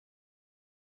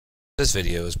This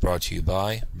video is brought to you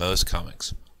by Moe's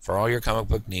Comics. For all your comic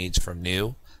book needs from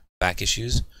new, back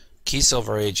issues, Key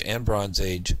Silver Age, and Bronze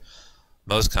Age,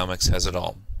 Moe's Comics has it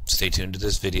all. Stay tuned to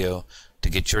this video to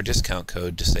get your discount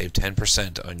code to save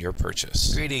 10% on your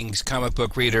purchase. Greetings, comic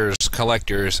book readers,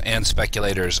 collectors, and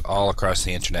speculators all across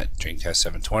the internet.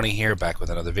 Dreamcast720 here, back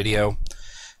with another video.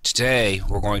 Today,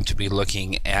 we're going to be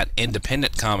looking at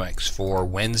independent comics for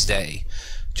Wednesday,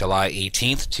 July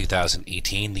 18th,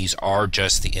 2018. These are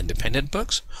just the independent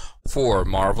books for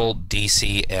Marvel,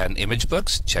 DC, and Image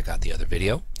Books. Check out the other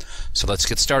video. So let's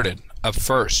get started. Up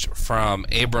first, from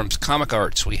Abrams Comic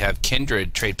Arts, we have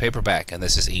Kindred trade paperback, and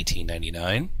this is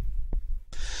 $18.99.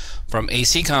 From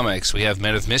AC Comics, we have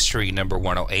Men of Mystery number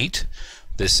 108.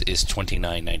 This is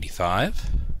 $29.95.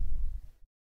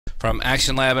 From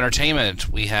Action Lab Entertainment,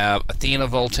 we have Athena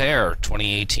Voltaire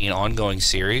 2018 ongoing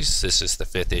series. This is the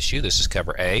 5th issue. This is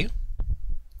cover A,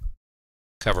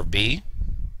 cover B,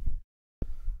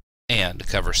 and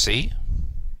cover C.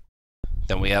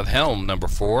 Then we have Helm number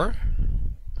 4.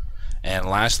 And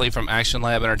lastly, from Action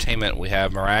Lab Entertainment, we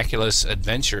have Miraculous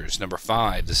Adventures number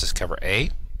 5. This is cover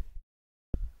A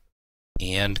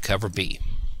and cover B.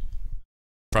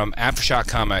 From Aftershock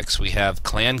Comics, we have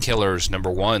Clan Killers number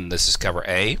 1. This is cover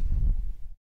A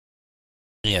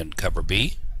and cover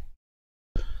B.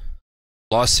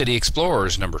 Lost City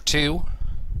Explorers number 2.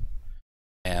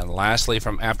 And lastly,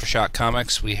 from Aftershock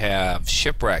Comics, we have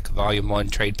Shipwreck Volume 1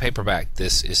 trade paperback.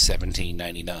 This is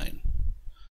 $17.99.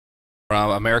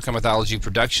 From American Mythology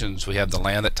Productions, we have The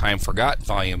Land That Time Forgot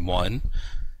Volume 1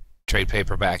 trade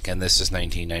paperback, and this is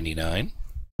 $19.99.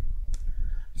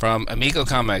 From Amigo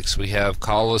Comics, we have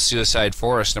Call of the Suicide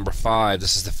Forest number 5.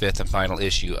 This is the 5th and final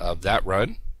issue of that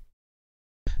run.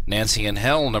 Nancy in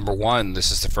Hell number 1.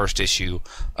 This is the first issue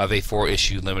of a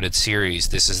 4-issue limited series.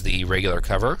 This is the regular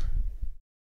cover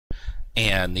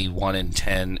and the 1 in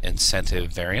 10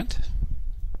 incentive variant.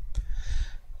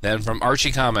 Then from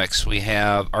Archie Comics, we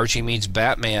have Archie Meets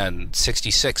Batman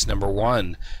 66 number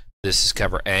 1. This is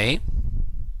cover A,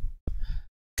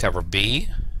 cover B,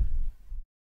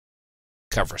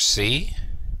 cover C,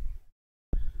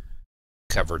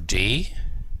 cover D,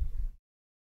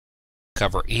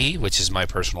 cover E, which is my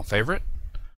personal favorite,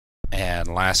 and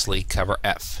lastly cover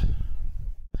F.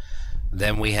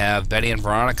 Then we have Betty and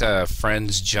Veronica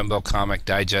Friends Jumbo Comic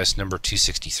Digest number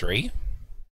 263.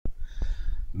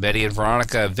 Betty and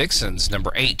Veronica Vixens number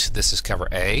 8. This is cover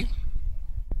A,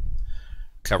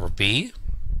 cover B,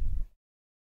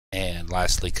 and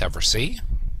lastly cover C.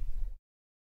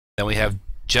 Then we have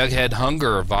Jughead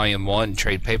Hunger Volume 1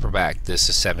 trade paperback. This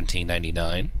is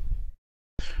 $17.99.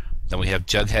 Then we have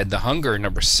Jughead the Hunger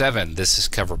number 7. This is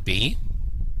cover B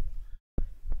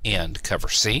and cover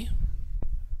C.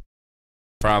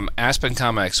 From Aspen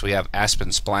Comics, we have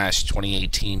Aspen Splash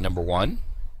 2018 number 1.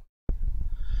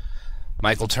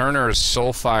 Michael Turner's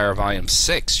Soulfire Volume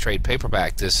 6 trade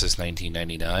paperback. This is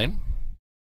 $19.99.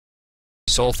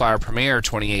 Soulfire Premiere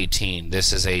 2018.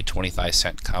 This is a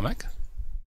 25-cent comic.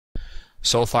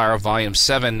 Soulfire Volume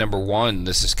 7 number 1.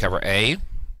 This is cover A,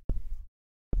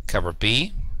 cover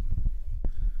B,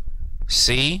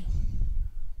 C.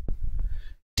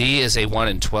 D is a 1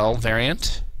 in 12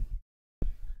 variant,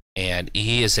 and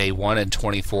E is a 1 in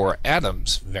 24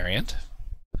 Adams variant.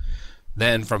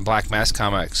 Then from Black Mask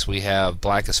Comics, we have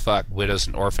Black as Fuck Widows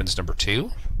and Orphans number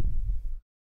 2.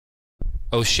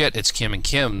 Oh Shit, It's Kim and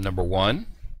Kim number 1.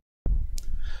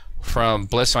 From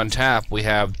Bliss on Tap, we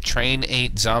have Train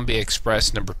 8 Zombie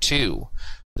Express number 2.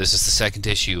 This is the 2nd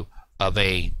issue of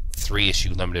a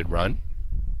 3-issue limited run.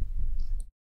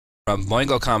 From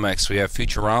Boingo Comics, we have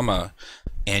Futurama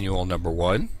Annual number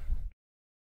 1.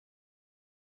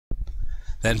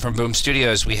 Then from Boom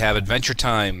Studios, we have Adventure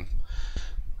Time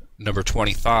number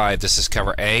 25. This is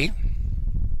cover A.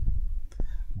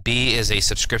 B is a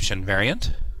subscription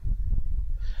variant,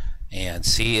 and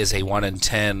C is a 1 in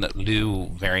 10 Lou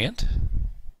variant.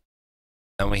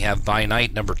 Then we have By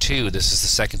Night number 2. This is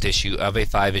the 2nd issue of a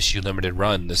 5-issue limited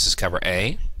run. This is cover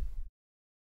A.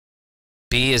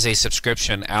 B is a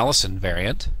subscription Allison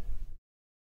variant.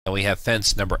 And we have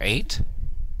Fence number 8.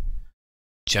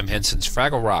 Jim Henson's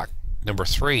Fraggle Rock number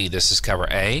 3. This is cover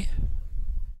A.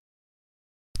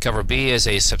 Cover B is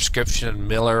a subscription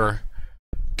Miller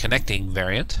Connecting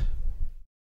variant.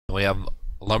 And we have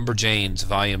Lumberjanes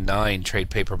Volume 9 trade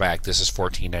paperback. This is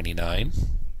 $14.99.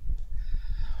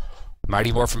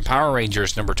 Mighty Morphin Power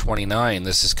Rangers number 29.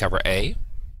 This is cover A.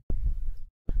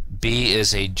 B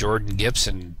is a Jordan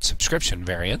Gibson subscription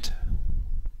variant.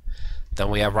 Then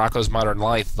we have Rocko's Modern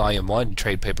Life Volume 1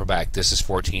 trade paperback. This is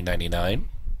 $14.99.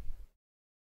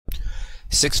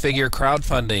 Six-figure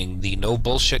crowdfunding, the no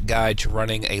bullshit guide to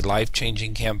running a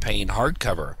life-changing campaign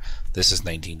hardcover. This is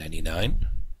 $19.99.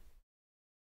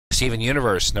 Steven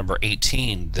Universe number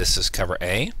 18. This is cover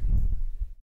A.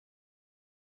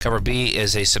 Cover B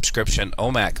is a subscription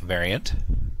OMAC variant.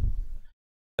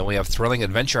 Then we have Thrilling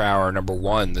Adventure Hour number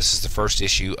 1. This is the first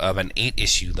issue of an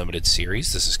 8-issue limited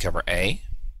series. This is cover A.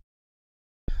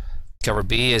 Cover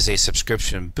B is a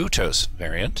subscription Butos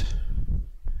variant.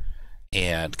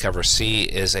 And cover C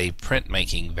is a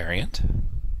printmaking variant.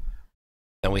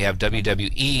 Then we have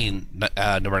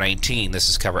WWE number 19. This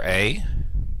is cover A.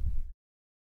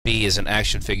 B is an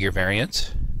action figure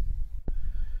variant.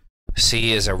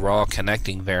 C is a raw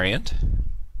connecting variant.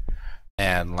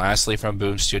 And lastly from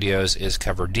Boom Studios is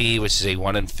cover D, which is a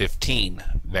 1 in 15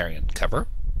 variant cover.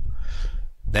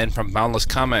 Then from Boundless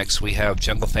Comics we have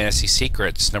Jungle Fantasy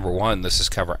Secrets number 1. This is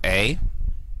cover A,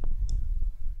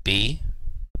 B,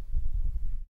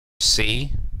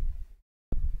 C,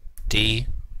 D,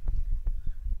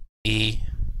 E,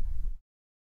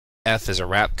 F is a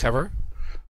wrap cover,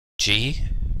 G,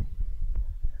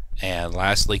 and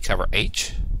lastly cover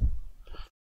H.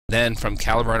 Then from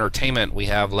Caliber Entertainment we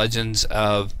have Legends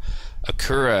of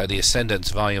Akira the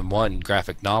Ascendants Volume 1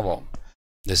 graphic novel.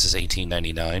 This is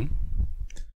 $18.99.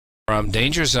 From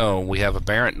Danger Zone we have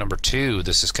Aberrant number 2.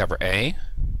 This is cover A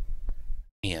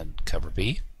and cover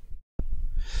B.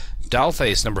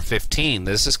 Dollface number 15.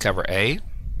 This is cover A,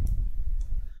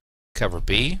 cover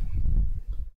B,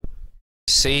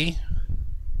 C,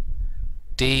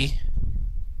 D,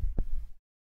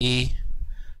 E,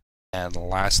 and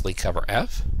lastly cover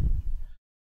F.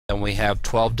 Then we have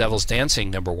 12 Devils Dancing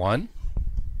number 1.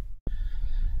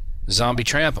 Zombie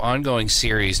Tramp ongoing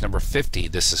series number 50.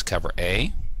 This is cover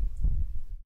A,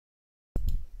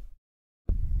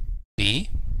 B,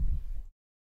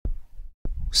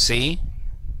 C,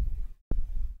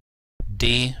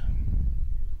 D,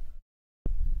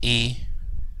 E,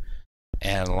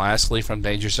 and lastly from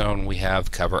Danger Zone we have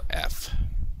cover F.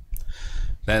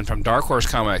 Then from Dark Horse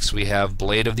Comics we have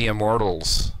Blade of the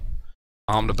Immortals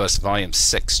Omnibus Volume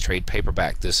 6 trade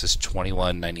paperback. This is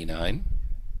 $21.99.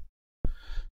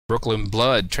 Brooklyn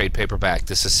Blood trade paperback.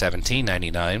 This is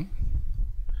 $17.99.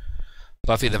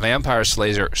 Buffy the Vampire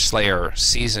Slayer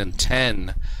Season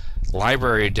 10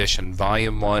 Library Edition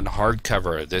Volume 1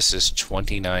 hardcover. This is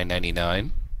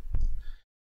 $29.99.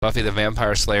 Buffy the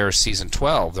Vampire Slayer Season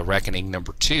 12 The Reckoning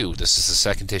number 2. This is the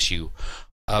second issue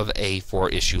of a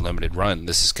 4-issue limited run.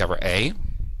 This is cover A.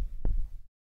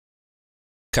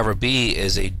 Cover B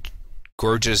is a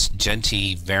gorgeous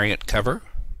Genti variant cover.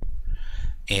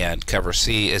 And cover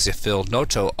C is a Phil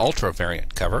Noto Ultra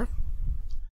variant cover.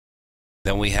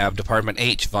 Then we have Department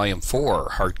H Volume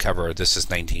 4 hardcover. This is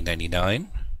 $19.99.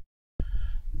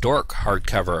 Dork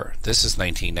hardcover. This is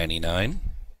 $19.99.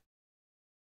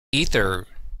 Ether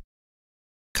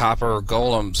Copper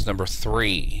Golems number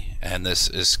 3, and this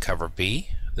is cover B.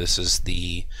 This is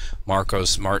the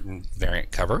Marcos Martin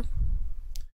variant cover.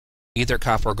 Ether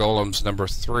Copper Golems number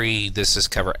 3. This is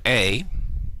cover A.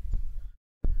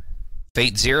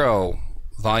 Fate Zero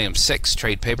Volume 6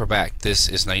 trade paperback. This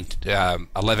is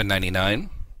 $11.99.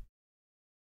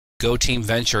 Go Team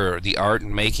Venture, the art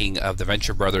and making of the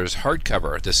Venture Brothers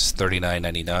hardcover. This is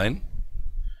 $39.99.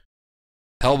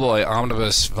 Hellboy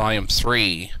Omnibus Volume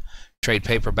 3 trade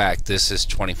paperback. This is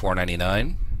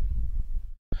 $24.99.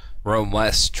 Rome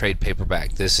West trade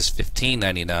paperback. This is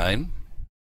 $15.99.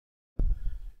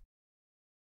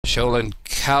 Shaolin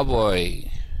Cowboy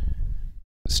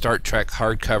Star Trek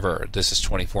hardcover. This is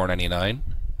 $24.99.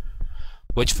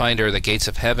 Witchfinder The Gates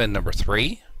of Heaven number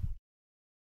 3.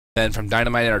 Then from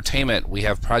Dynamite Entertainment we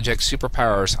have Project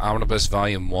Superpowers Omnibus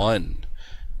Volume 1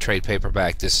 trade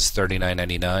paperback. This is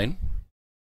 $39.99.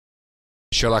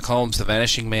 Sherlock Holmes The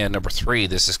Vanishing Man number 3.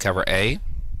 This is cover A.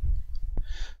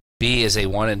 B is a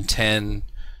 1 in 10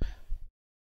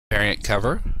 variant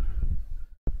cover.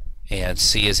 And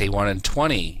C is a 1 in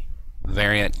 20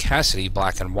 variant Cassidy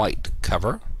black and white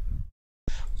cover.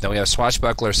 Then we have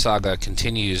Swashbuckler Saga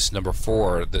Continues number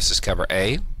 4. This is cover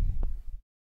A.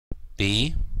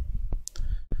 B.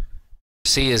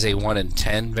 C is a 1 in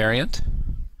 10 variant.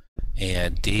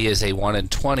 And D is a 1 in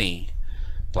 20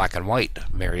 black and white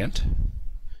variant.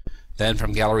 Then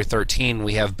from Gallery 13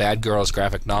 we have Bad Girls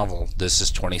graphic novel. This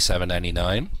is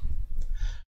 $27.99.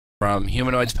 From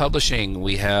Humanoids Publishing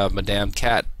we have Madame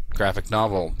Cat graphic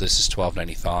novel. This is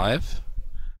 $12.95.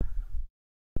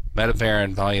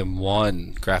 Metabaron Volume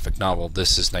 1 graphic novel.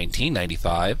 This is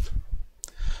 $19.95.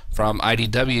 From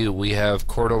IDW we have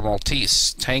Cordo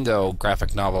Maltese Tango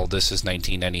graphic novel. This is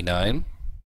 $19.99.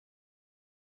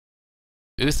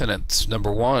 Euthanates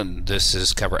number 1. This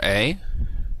is cover A.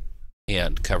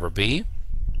 and cover B.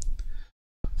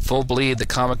 Full Bleed, The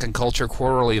Comic and Culture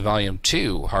Quarterly Volume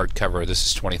 2 hardcover, this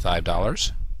is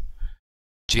 $25.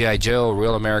 G.I. Joe,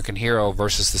 Real American Hero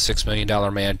versus the $6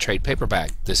 Million Man trade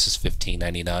paperback, this is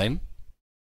 $15.99.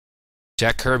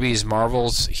 Jack Kirby's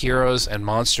Marvel's Heroes and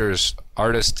Monsters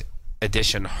Artist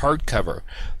Edition hardcover,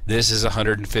 this is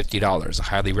 $150. I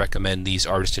highly recommend these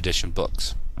Artist Edition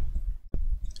books.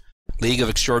 League of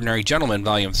Extraordinary Gentlemen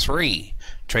Volume 3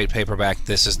 trade paperback,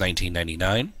 this is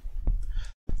 $19.99.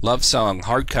 Love Song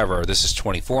hardcover, this is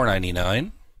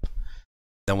 $24.99.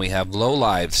 Then we have Low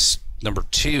Lives number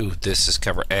 2, this is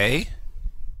cover A.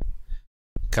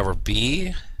 Cover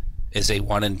B is a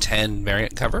 1 in 10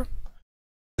 variant cover.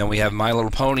 Then we have My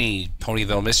Little Pony,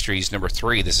 Ponyville Mysteries number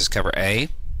 3, this is cover A.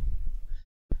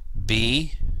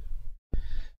 B.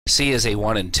 C is a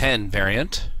 1 in 10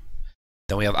 variant.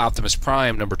 Then we have Optimus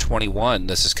Prime number 21,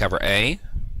 this is cover A.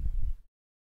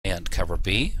 And cover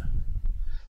B.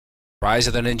 Rise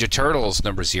of the Ninja Turtles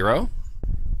number 0.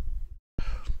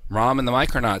 Rom and the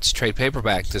Micronauts trade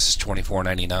paperback, this is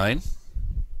 $24.99.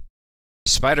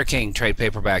 Spider King trade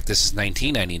paperback, this is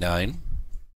 $19.99.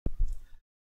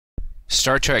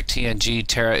 Star Trek TNG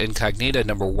Terra Incognita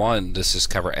number 1, this is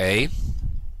cover A.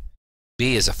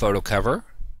 B is a photo cover.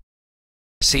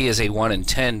 C is a 1 in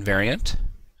 10 variant.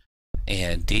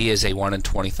 And D is a 1 in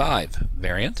 25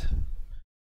 variant.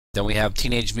 Then we have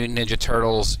Teenage Mutant Ninja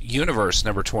Turtles Universe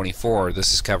number 24.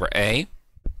 This is cover A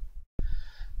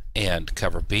and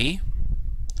cover B.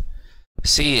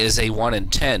 C is a 1 in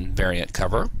 10 variant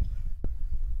cover.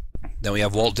 Then we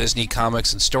have Walt Disney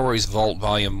Comics and Stories Vault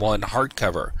Volume 1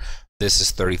 hardcover. This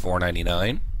is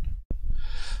 $34.99.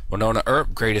 Winona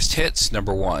Earp Greatest Hits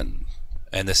number 1.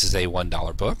 And this is a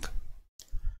 $1 book.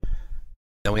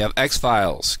 Then we have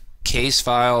X-Files, Case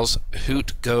Files,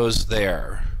 Hoot Goes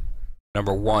There.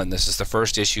 Number 1, this is the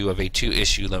first issue of a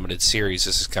 2-issue limited series.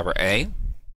 This is cover A.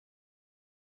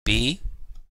 B.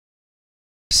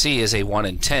 C is a 1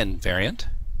 in 10 variant.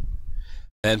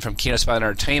 Then from Kino Spot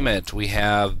Entertainment, we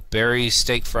have Barry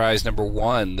Steak Fries number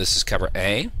 1. This is cover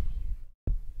A.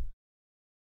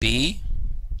 B.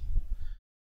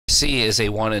 C is a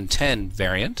 1 in 10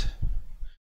 variant.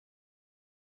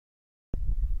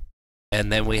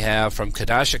 And then we have from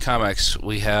Kadasha Comics,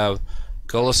 we have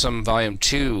Golosum Volume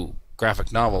 2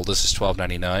 graphic novel. This is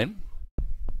 $12.99.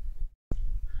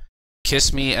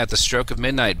 Kiss Me at the Stroke of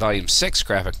Midnight Volume 6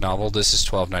 graphic novel. This is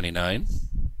 $12.99.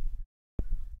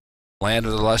 Land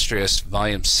of the Illustrious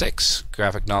Volume 6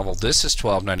 graphic novel. This is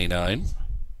 $12.99.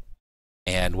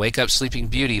 And Wake Up Sleeping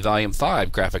Beauty Volume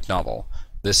 5 graphic novel.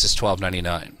 This is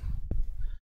 $12.99.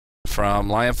 From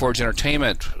Lionforge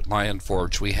Entertainment,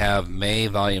 Lionforge, we have May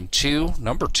Volume 2,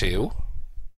 number 2.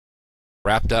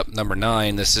 Wrapped Up number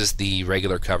 9, this is the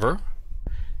regular cover.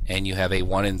 And you have a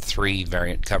 1 in 3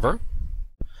 variant cover.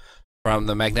 From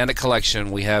the Magnetic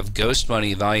Collection, we have Ghost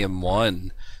Money Volume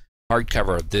 1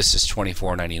 hardcover. This is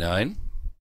 $24.99.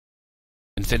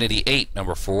 Infinity 8,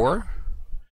 number 4.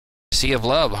 Sea of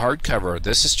Love hardcover.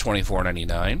 This is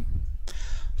 $24.99.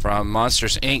 From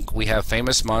Monsters, Inc., we have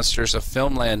Famous Monsters of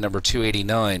Filmland number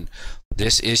 289.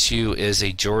 This issue is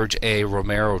a George A.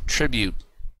 Romero tribute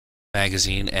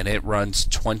magazine, and it runs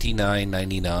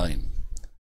 $29.99.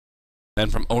 Then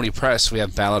from Oni Press, we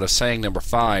have Ballad of Sang number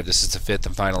 5. This is the 5th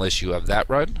and final issue of that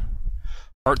run.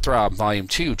 Heartthrob Volume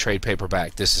 2 trade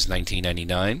paperback. This is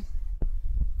 $19.99.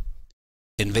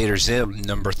 Invader Zim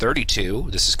number 32.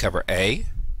 This is cover A.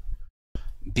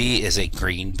 B is a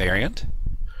green variant.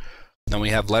 Then we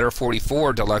have Letter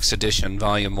 44 Deluxe Edition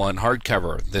Volume 1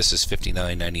 hardcover. This is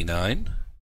 $59.99.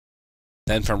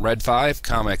 Then from Red 5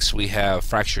 Comics, we have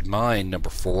Fractured Mind number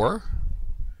 4.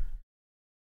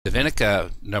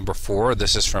 Divinica number 4.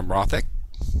 This is from Rothick.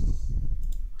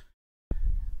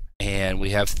 And we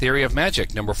have Theory of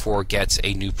Magic number 4 gets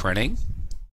a new printing.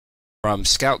 From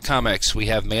Scout Comics, we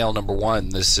have Mail number 1.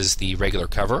 This is the regular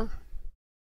cover.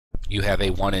 You have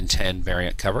a 1 in 10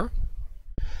 variant cover.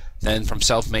 Then from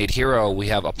Self-Made Hero, we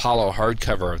have Apollo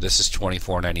hardcover. This is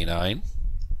 $24.99.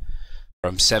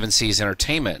 From Seven Seas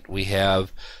Entertainment, we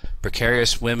have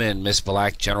Precarious Women, Miss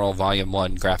Black General Volume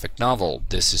 1 graphic novel.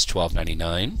 This is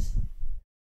 $12.99.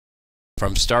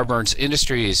 From Starburns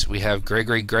Industries, we have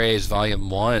Gregory Graves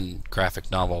Volume 1 graphic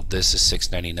novel. This is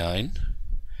 $6.99.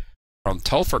 From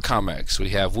Tulfer Comics, we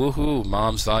have Woohoo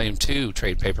Moms Volume 2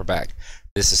 trade paperback.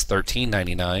 This is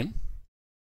 $13.99.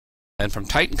 And from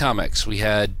Titan Comics, we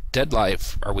have Dead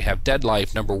Life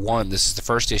number 1. This is the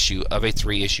first issue of a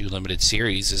 3-issue limited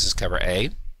series. This is cover A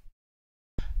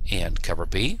and cover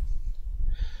B.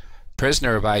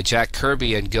 Prisoner by Jack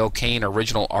Kirby and Gil Kane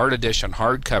original art edition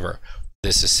hardcover.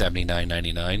 This is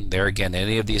 $79.99. There again,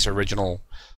 any of these original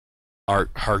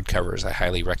art hardcovers I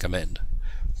highly recommend.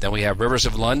 Then we have Rivers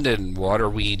of London,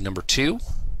 Waterweed #2.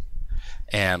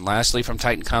 And lastly, from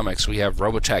Titan Comics, we have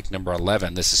Robotech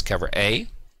 #11. This is cover A.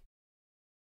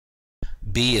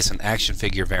 B is an action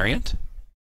figure variant.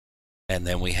 And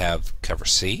then we have cover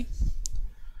C.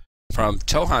 From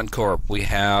Tohan Corp, we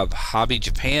have Hobby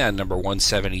Japan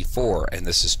 #174, and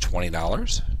this is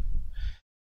 $20.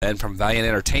 Then from Valiant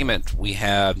Entertainment, we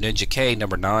have Ninja K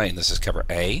 #9. This is cover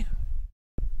A.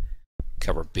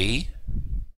 Cover B.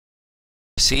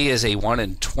 C is a 1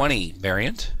 in 20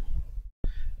 variant,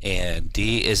 and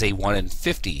D is a 1 in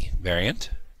 50 variant.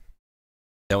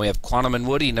 Then we have Quantum and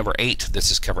Woody #8.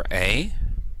 This is cover A.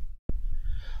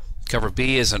 Cover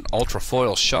B is an Ultra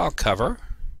Foil Shaw cover.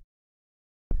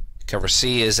 Cover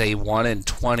C is a 1 in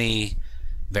 20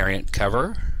 variant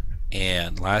cover.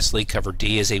 And lastly, cover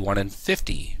D is a 1 in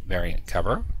 50 variant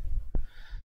cover.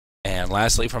 And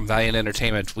lastly, from Valiant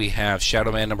Entertainment, we have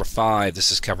Shadow Man #5.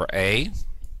 This is cover A.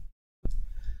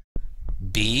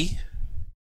 B.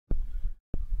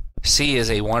 C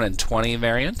is a 1 in 20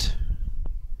 variant.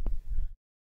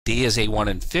 D is a 1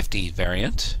 in 50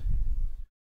 variant.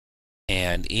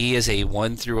 And E is a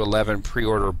 1 through 11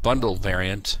 pre-order bundle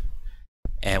variant.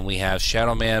 And we have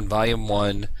Shadow Man Volume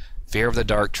 1, Fear of the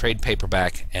Dark trade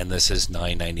paperback, and this is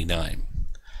 $9.99.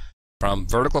 From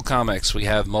Vertical Comics, we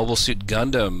have Mobile Suit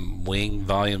Gundam Wing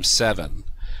Volume 7.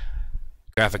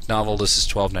 Graphic novel, this is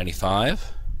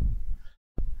 $12.95.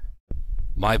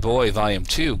 My Boy Volume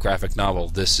 2 graphic novel,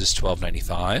 this is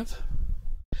 $12.95.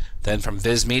 Then from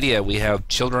Viz Media, we have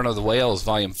Children of the Whales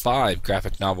Volume 5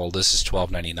 graphic novel, this is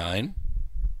 $12.99.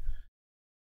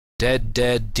 Dead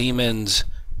Dead Demons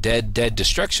Dead Dead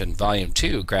Destruction Volume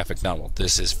 2 graphic novel,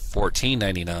 this is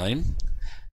 $14.99.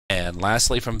 And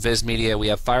lastly, from Viz Media, we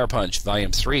have Fire Punch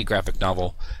Volume 3 graphic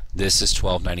novel, this is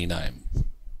 $12.99.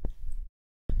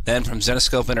 Then from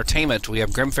Zenescope Entertainment, we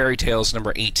have Grim Fairy Tales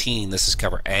 #18. This is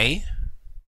cover A,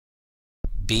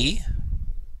 B,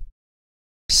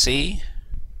 C,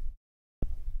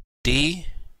 D.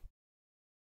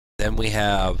 Then we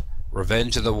have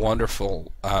Revenge of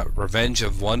Wonderland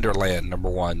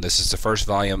 #1. This is the first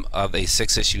volume of a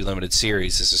 6-issue limited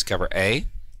series. This is cover A,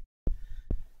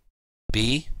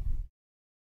 B,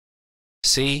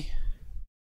 C,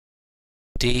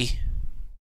 D,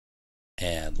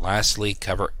 and lastly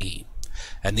cover E.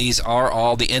 And these are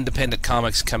all the independent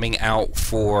comics coming out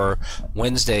for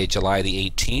Wednesday, July the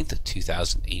 18th,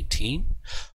 2018.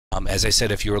 As I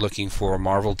said, if you were looking for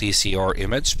Marvel, DC, or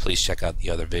Image, please check out the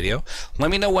other video. Let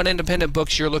me know what independent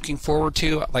books you're looking forward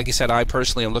to. Like I said, I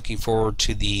personally am looking forward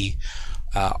to the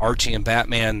Archie and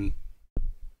Batman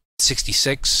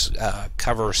 66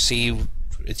 cover C.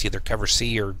 It's either cover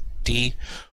C or D,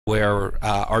 where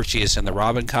Archie is in the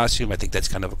Robin costume. I think that's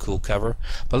kind of a cool cover.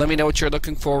 But let me know what you're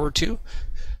looking forward to.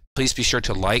 Please be sure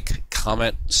to like,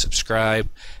 comment, subscribe,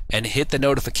 and hit the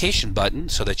notification button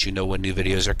so that you know when new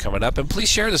videos are coming up. And please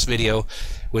share this video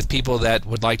with people that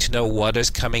would like to know what is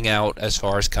coming out as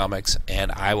far as comics.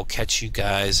 And I will catch you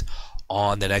guys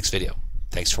on the next video.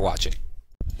 Thanks for watching.